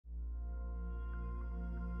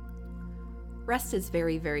Rest is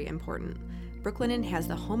very, very important. Brooklinen has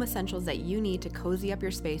the home essentials that you need to cozy up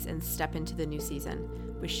your space and step into the new season.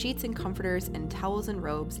 With sheets and comforters and towels and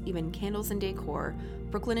robes, even candles and decor,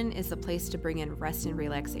 Brooklinen is the place to bring in rest and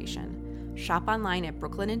relaxation. Shop online at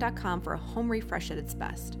brooklinen.com for a home refresh at its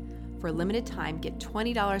best. For a limited time, get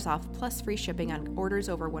 $20 off plus free shipping on orders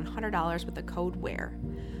over $100 with the code WEAR.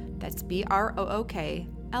 That's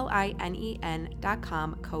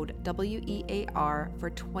BROOKLINEN.com, code WEAR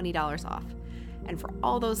for $20 off. And for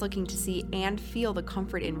all those looking to see and feel the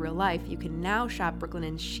comfort in real life, you can now shop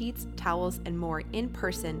Brooklinen's sheets, towels, and more in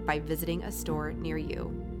person by visiting a store near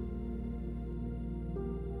you.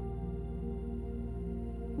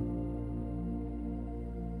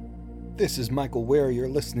 This is Michael Ware. You're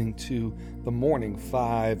listening to The Morning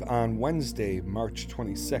Five on Wednesday, March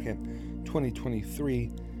 22nd,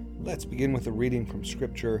 2023. Let's begin with a reading from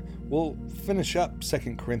Scripture. We'll finish up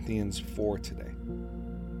 2 Corinthians 4 today.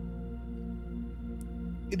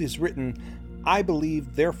 It is written, I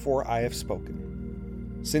believe, therefore I have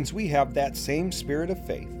spoken. Since we have that same spirit of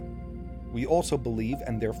faith, we also believe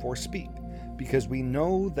and therefore speak, because we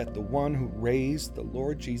know that the one who raised the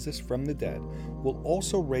Lord Jesus from the dead will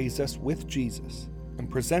also raise us with Jesus and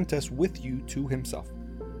present us with you to himself.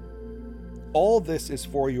 All this is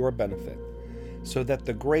for your benefit, so that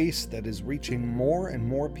the grace that is reaching more and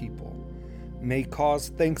more people may cause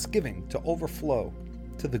thanksgiving to overflow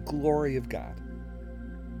to the glory of God.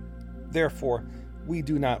 Therefore, we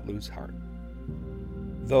do not lose heart.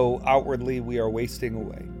 Though outwardly we are wasting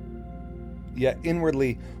away, yet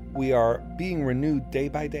inwardly we are being renewed day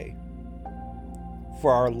by day.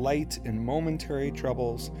 For our light and momentary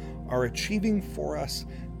troubles are achieving for us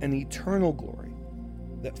an eternal glory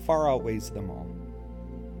that far outweighs them all.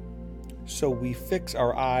 So we fix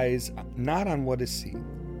our eyes not on what is seen,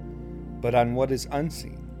 but on what is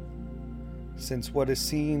unseen, since what is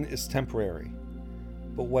seen is temporary,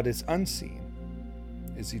 but what is unseen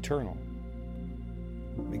is eternal.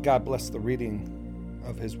 May God bless the reading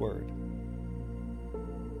of his word.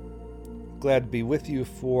 Glad to be with you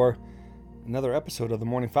for another episode of The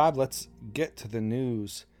Morning Five. Let's get to the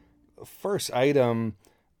news. First item,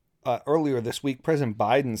 earlier this week, President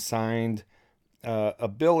Biden signed a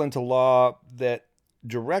bill into law that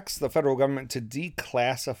directs the federal government to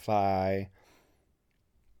declassify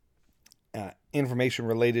information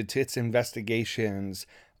related to its investigations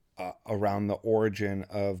around the origin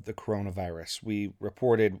of the coronavirus. We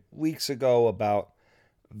reported weeks ago about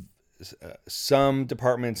some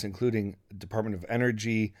departments, including Department of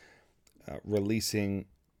Energy, releasing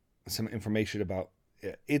some information about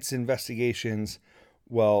its investigations.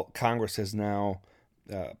 Well, Congress has now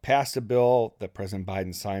passed a bill that President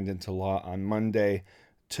Biden signed into law on Monday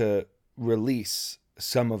to release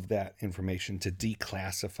some of that information, to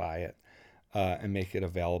declassify it and make it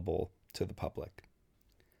available to the public.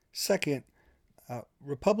 Second,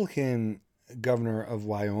 Republican Governor of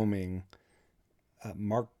Wyoming,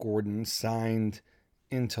 Mark Gordon, signed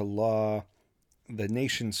into law the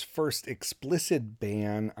nation's first explicit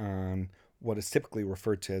ban on what is typically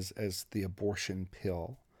referred to as the abortion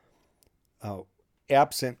pill.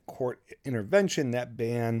 Absent court intervention, that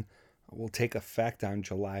ban will take effect on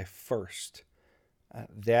July 1st.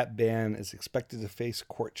 That ban is expected to face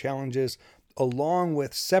court challenges, along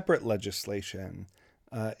with separate legislation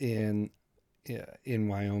in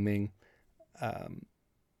Wyoming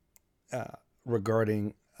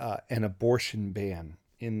regarding an abortion ban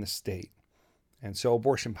in the state. And so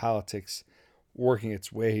abortion politics working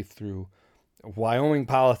its way through Wyoming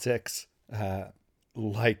politics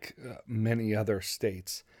like many other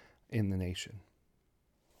states in the nation.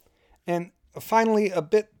 And finally, a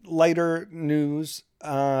bit lighter news.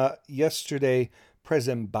 Yesterday,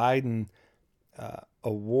 President Biden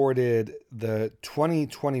awarded the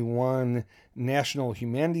 2021 National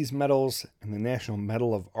Humanities Medals and the National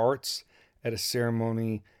Medal of Arts at a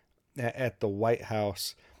ceremony at the White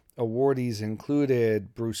House. Awardees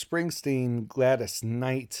included Bruce Springsteen, Gladys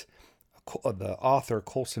Knight, the author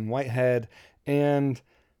Colson Whitehead, and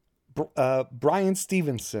Brian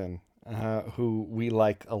Stevenson, who we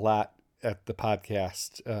like a lot at the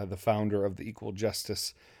podcast, the founder of the Equal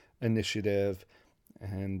Justice Initiative.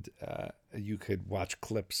 And you could watch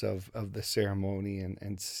clips of the ceremony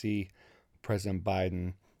and see President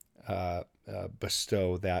Biden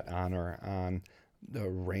bestow that honor on a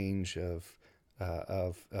range of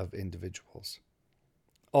individuals.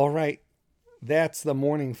 All right, that's the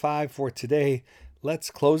Morning Five for today.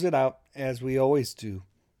 Let's close it out as we always do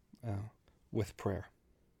with prayer.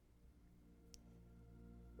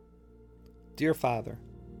 Dear Father,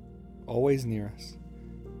 always near us,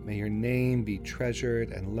 may your name be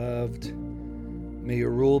treasured and loved. May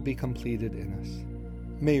your rule be completed in us.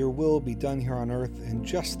 May your will be done here on earth in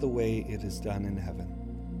just the way it is done in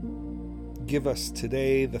heaven. Give us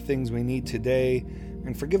today the things we need today,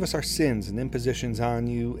 and forgive us our sins and impositions on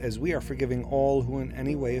you as we are forgiving all who in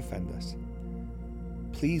any way offend us.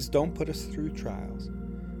 Please don't put us through trials,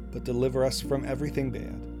 but deliver us from everything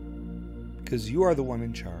bad, because you are the one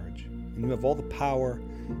in charge, and you have all the power,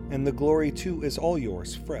 and the glory too is all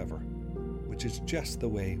yours forever, which is just the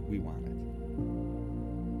way we want it.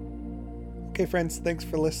 Okay, friends, thanks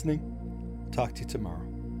for listening. Talk to you tomorrow.